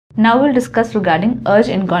Now we'll discuss regarding urge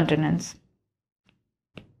incontinence.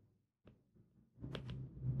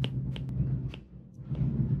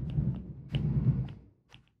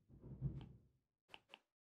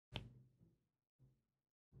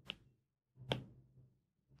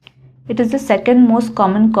 It is the second most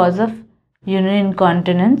common cause of urinary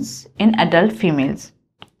incontinence in adult females.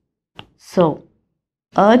 So,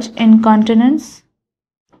 urge incontinence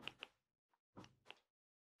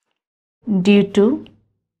due to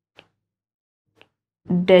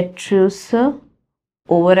detrusor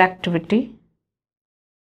overactivity,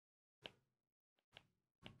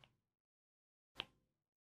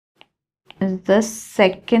 is the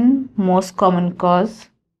second most common cause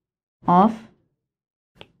of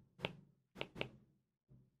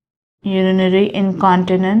urinary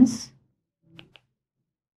incontinence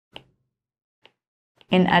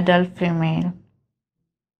in adult female.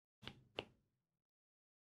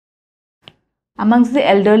 Amongst the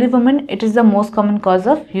elderly women, it is the most common cause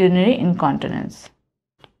of urinary incontinence.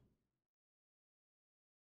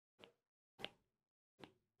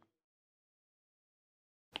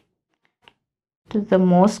 It is the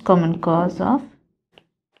most common cause of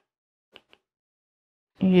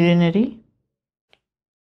urinary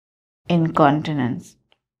incontinence.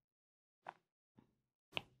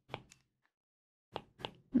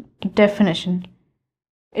 Definition.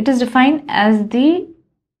 It is defined as the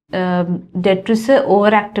detrusor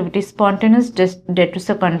overactivity, spontaneous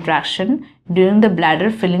detrusor contraction during the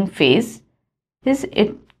bladder filling phase.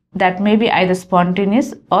 That may be either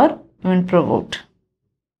spontaneous or when provoked.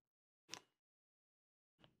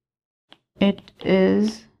 It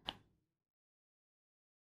is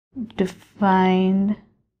defined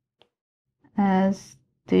as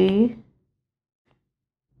the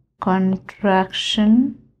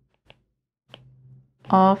contraction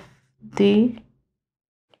of the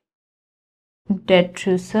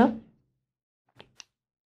detrusor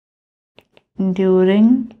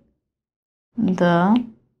during the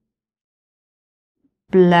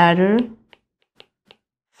bladder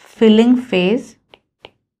filling phase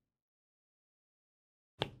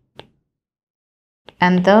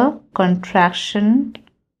and the contraction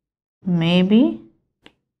may be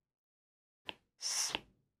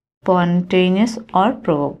spontaneous or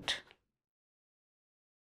provoked.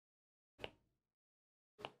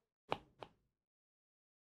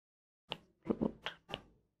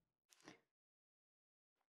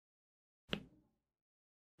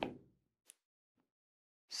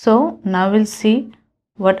 So now we'll see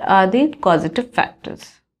what are the causative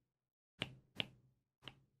factors.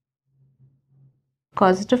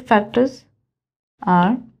 Causative factors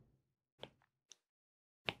are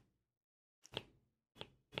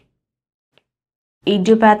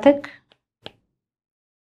idiopathic,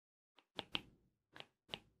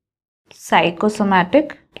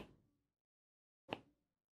 psychosomatic,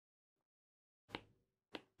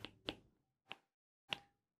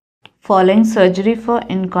 following surgery for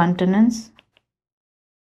incontinence,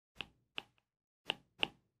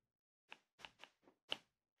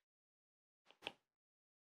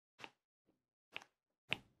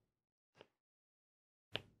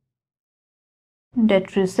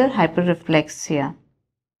 detrusor hyperreflexia,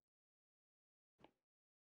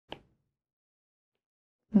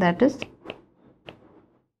 that is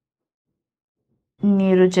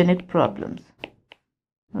neurogenic problems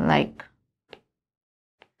like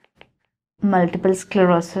multiple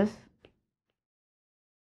sclerosis,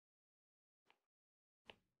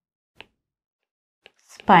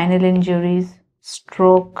 spinal injuries,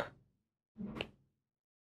 stroke,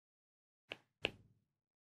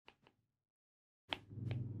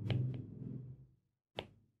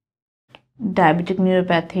 diabetic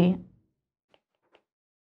neuropathy,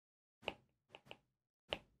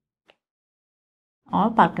 or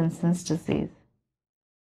Parkinson's disease.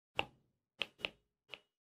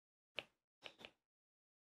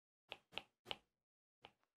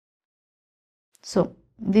 So,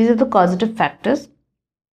 these are the causative factors.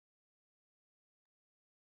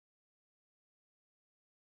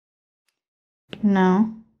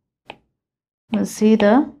 Now, we'll see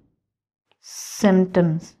the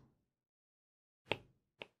symptoms.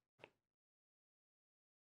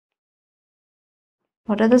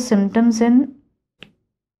 What are the symptoms in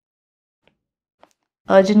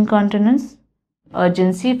urge incontinence?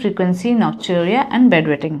 Urgency, frequency, nocturia, and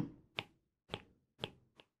bedwetting.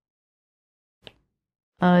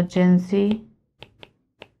 Urgency,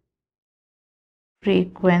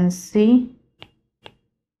 frequency,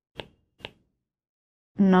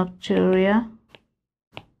 nocturia,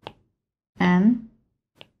 and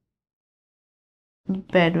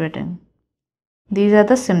bedwetting. These are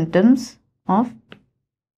the symptoms of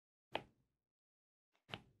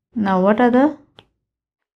Now, what are the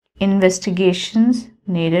investigations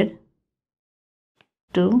needed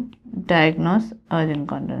to diagnose urge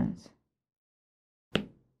incontinence?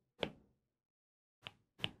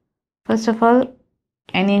 First of all,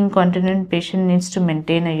 any incontinent patient needs to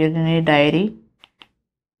maintain a urinary diary,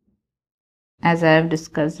 as I have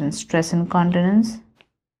discussed in stress incontinence.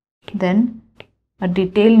 Then, a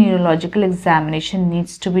detailed neurological examination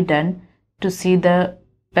needs to be done to see the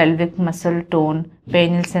pelvic muscle tone,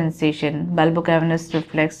 perineal sensation, bulbocavernous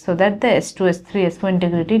reflex, so that the S2, S3, S4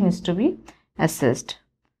 integrity needs to be assessed.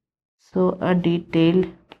 So, a detailed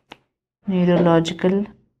neurological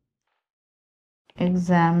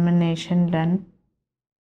examination done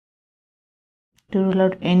to rule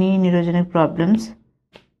out any neurogenic problems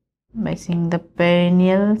by seeing the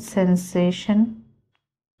perineal sensation,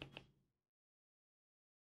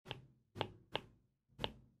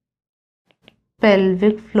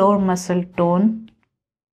 pelvic floor muscle tone,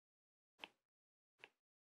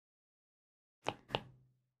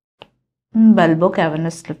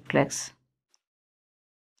 bulbocavernous reflex.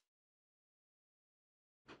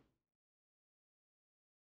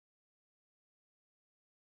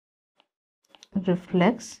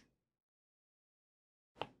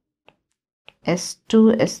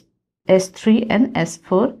 S2, S3 and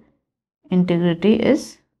S4 integrity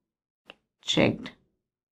is checked.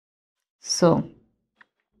 So,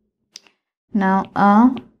 now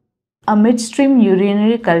a midstream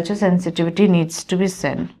urinary culture sensitivity needs to be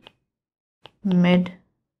sent. Midstream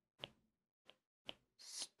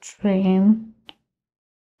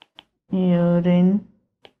urine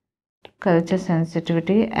culture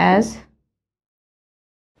sensitivity as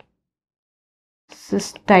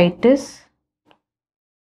cystitis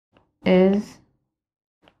is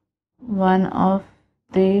one of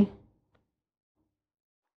the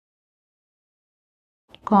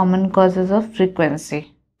common causes of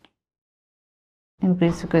frequency,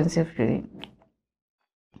 increased frequency of urine.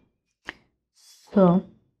 So,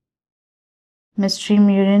 midstream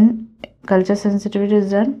urine culture sensitivity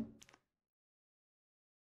is done.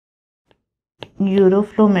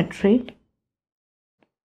 Uroflowmetry,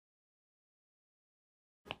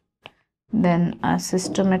 then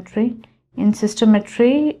cystometry. In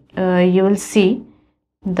cystometry, you will see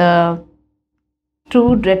the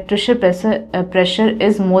true red pressure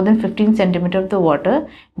is more than 15 cm of the water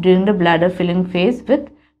during the bladder filling phase with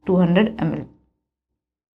 200 ml.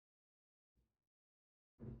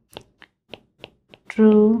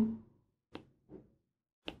 True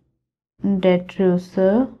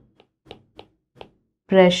detrusor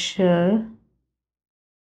pressure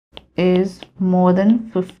is more than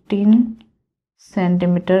 15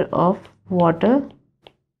 cm of water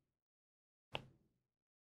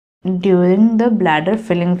during the bladder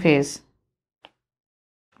filling phase.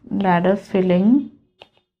 Bladder filling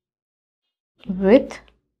with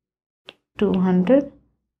 200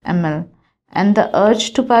 ml, and the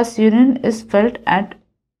urge to pass urine is felt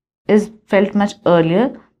much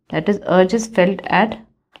earlier. That is, urge is felt at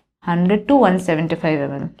 100 to 175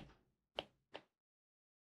 ml.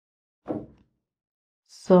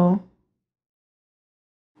 So,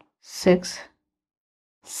 6.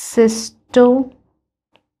 Cystourethropy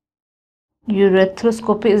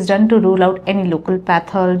is done to rule out any local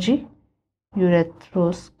pathology.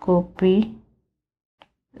 Urethropy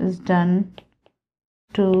is done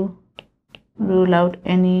to rule out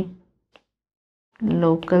any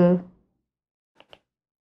local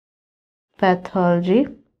pathology,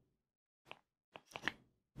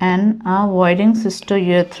 and voiding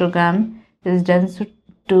cystourethrogram is done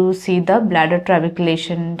to see the bladder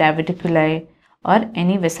trabeculation, diverticuli, or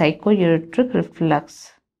any vesico-ureteric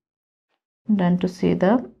reflux. Done to see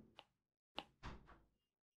the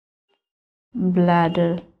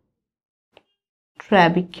bladder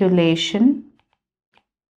trabeculation,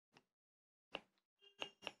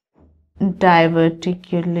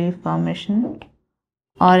 diverticuli formation,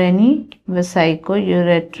 or any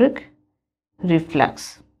vesico-ureteric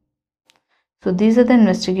reflux. So these are the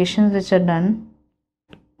investigations which are done.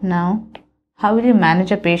 Now, how will you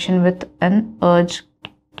manage a patient with an urge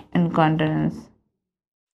incontinence?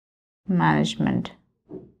 Management.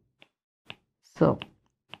 So,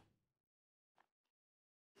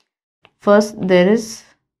 first there is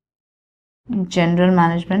general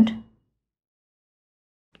management.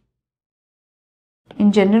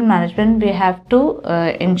 In general management, we have to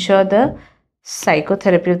ensure the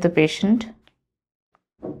psychotherapy of the patient,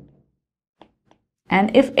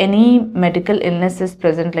 and if any medical illness is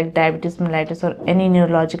present like diabetes mellitus or any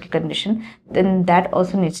neurological condition, then that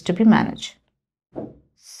also needs to be managed.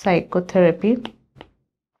 Psychotherapy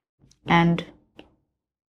and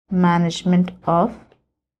management of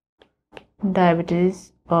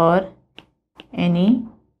diabetes or any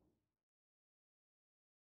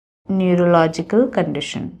neurological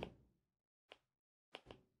condition.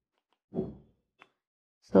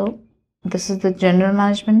 So this is the general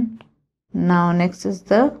management. Now next is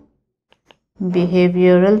the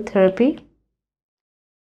behavioral therapy,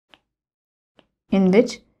 in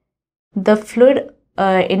which the fluid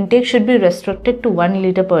intake should be restricted to 1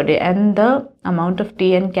 liter per day, and the amount of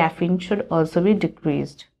tea and caffeine should also be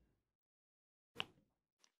decreased.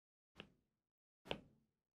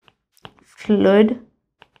 Fluid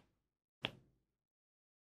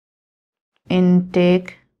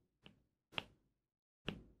intake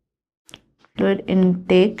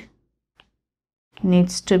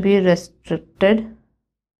needs to be restricted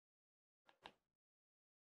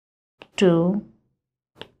to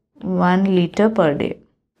 1 liter per day.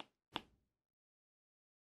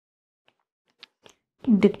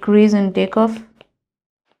 Decrease intake of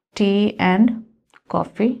tea and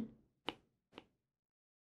coffee.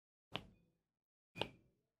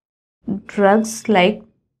 Drugs like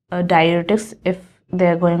diuretics, if they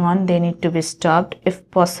are going on, they need to be stopped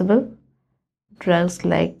if possible. Drugs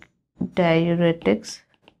like diuretics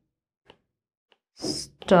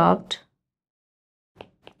stopped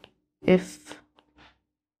if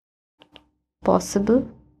possible.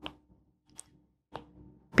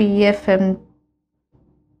 PFMT,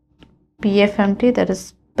 that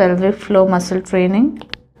is pelvic floor muscle training,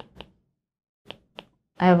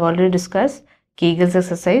 I have already discussed. Kegel's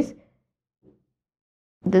exercise,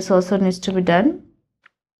 this also needs to be done.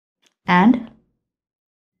 And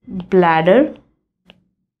bladder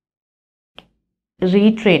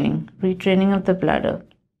retraining of the bladder.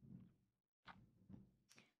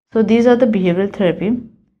 So these are the behavioral therapy.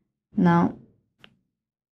 Now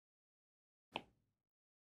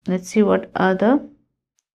let's see what are the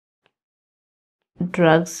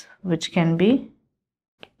drugs which can be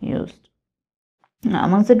used. Now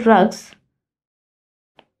amongst the drugs,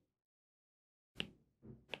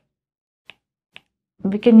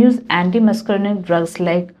 we can use antimuscarinic drugs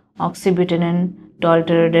like oxybutynin,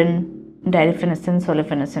 tolterodine, difenycin,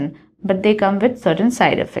 solifenacin, but they come with certain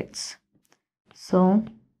side effects. So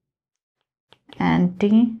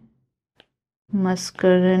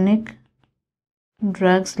antimuscarinic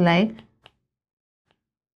drugs like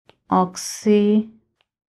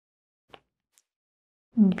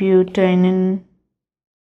oxybutynin,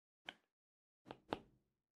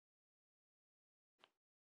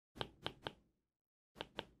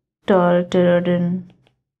 tolterodine,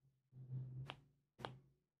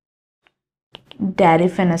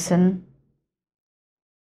 difenycin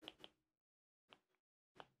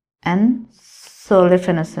and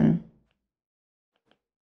solifenacin.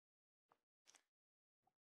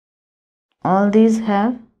 All these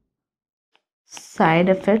have side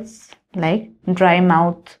effects like dry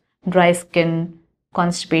mouth, dry skin,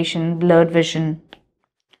 constipation, blurred vision.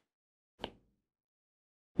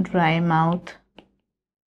 Dry mouth,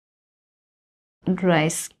 dry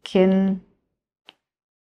skin,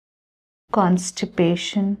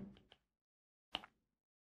 constipation,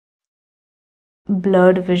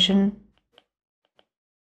 blurred vision,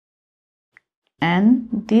 and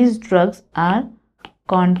these drugs are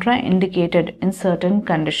contraindicated in certain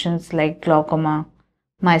conditions like glaucoma,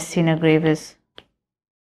 myasthenia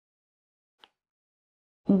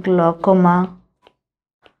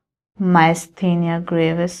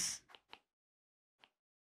gravis,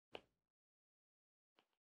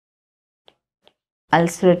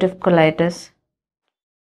 ulcerative colitis,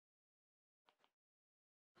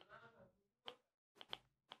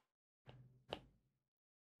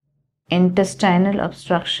 intestinal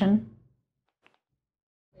obstruction,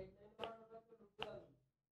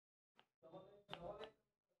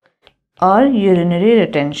 or urinary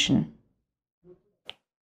retention.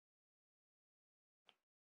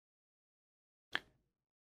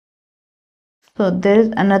 So there is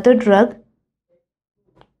another drug,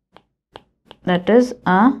 that is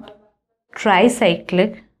a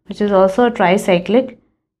tricyclic, which is also a tricyclic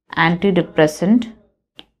antidepressant,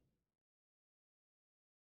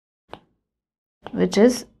 which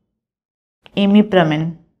is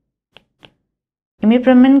imipramine.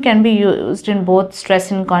 Imipramine can be used in both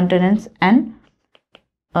stress incontinence and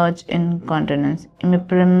urge incontinence.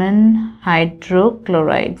 Imipramine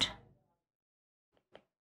hydrochloride.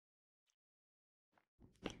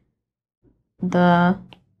 The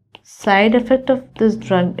side effect of this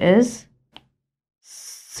drug is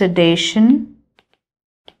sedation,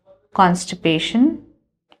 constipation,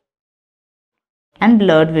 and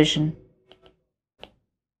blurred vision.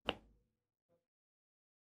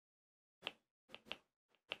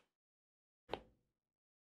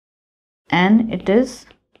 and it is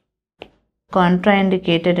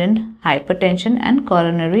contraindicated in hypertension and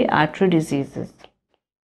coronary artery diseases.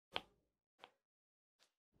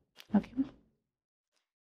 Okay.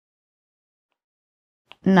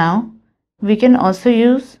 Now we can also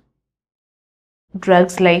use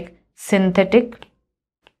drugs like synthetic,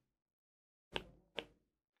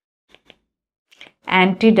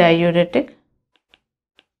 antidiuretic,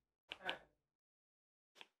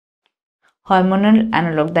 hormonal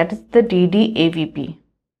analog, that is the DDAVP,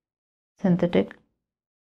 synthetic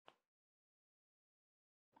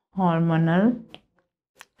hormonal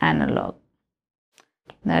analog,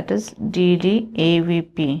 that is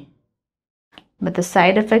DDAVP. But the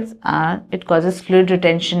side effects are, it causes fluid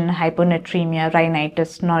retention, hyponatremia,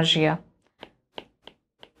 rhinitis, nausea.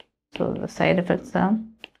 So the side effects are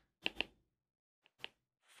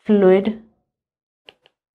fluid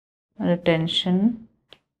retention.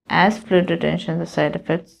 As fluid retention is the side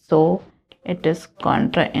effects, so it is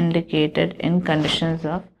contraindicated in conditions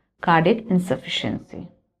of cardiac insufficiency.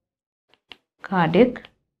 Cardiac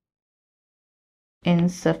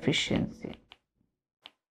insufficiency.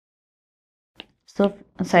 So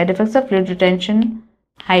side effects of fluid retention,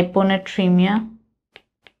 hyponatremia,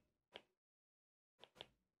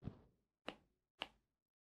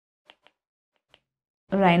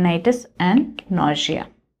 rhinitis and nausea.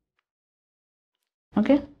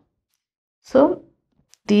 Okay, so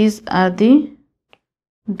these are the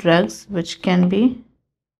drugs which can be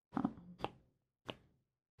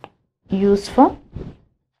used for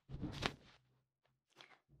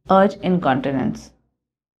urge incontinence.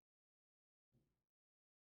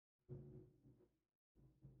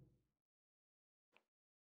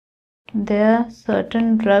 There are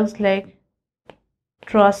certain drugs like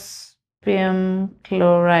trospium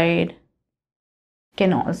chloride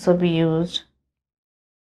can also be used,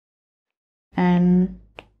 and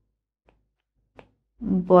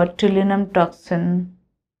botulinum toxin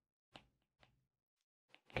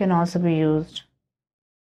can also be used.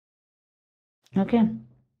 Okay,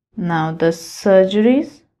 now the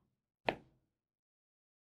surgeries.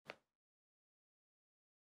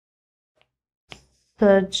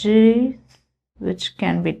 Surgeries which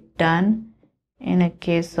can be done in a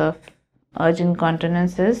case of urge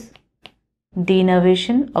incontinence is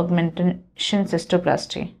denervation, augmentation,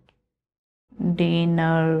 cystoplasty.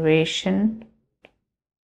 Denervation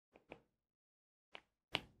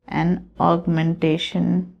and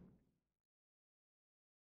augmentation,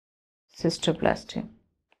 cystoplasty.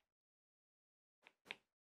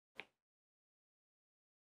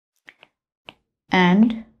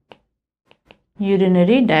 And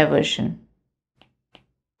urinary diversion.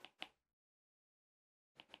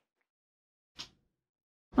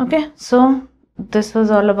 Okay, so this was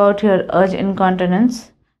all about your urge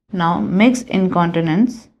incontinence. Now mixed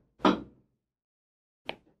incontinence.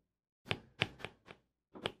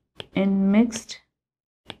 In mixed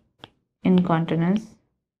incontinence,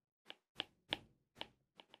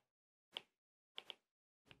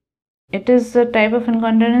 it is a type of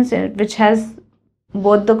incontinence which has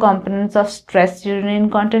both the components of stress urinary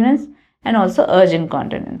incontinence and also urge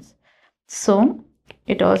incontinence. So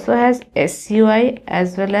it also has SUI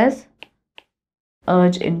as well as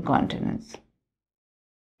urge incontinence.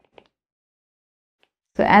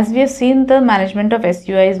 So as we have seen, the management of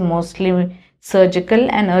SUI is mostly surgical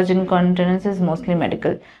and urge incontinence is mostly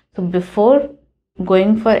medical. So before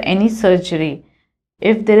going for any surgery,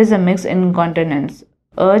 if there is a mixed incontinence,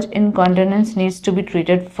 urge incontinence needs to be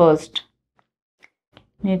treated first.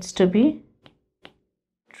 Needs to be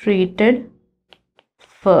treated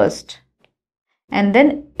first, and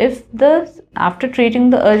then if after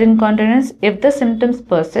treating the urge incontinence, if the symptoms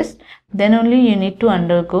persist, then only you need to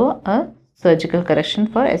undergo a surgical correction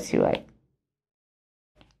for SUI.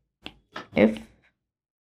 If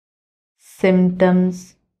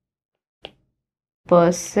symptoms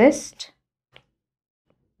persist,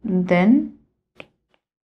 then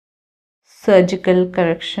surgical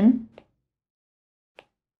correction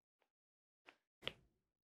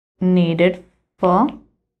needed for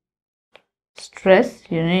stress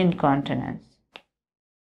urinary incontinence.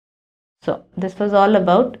 So this was all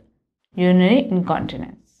about urinary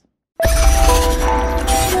incontinence.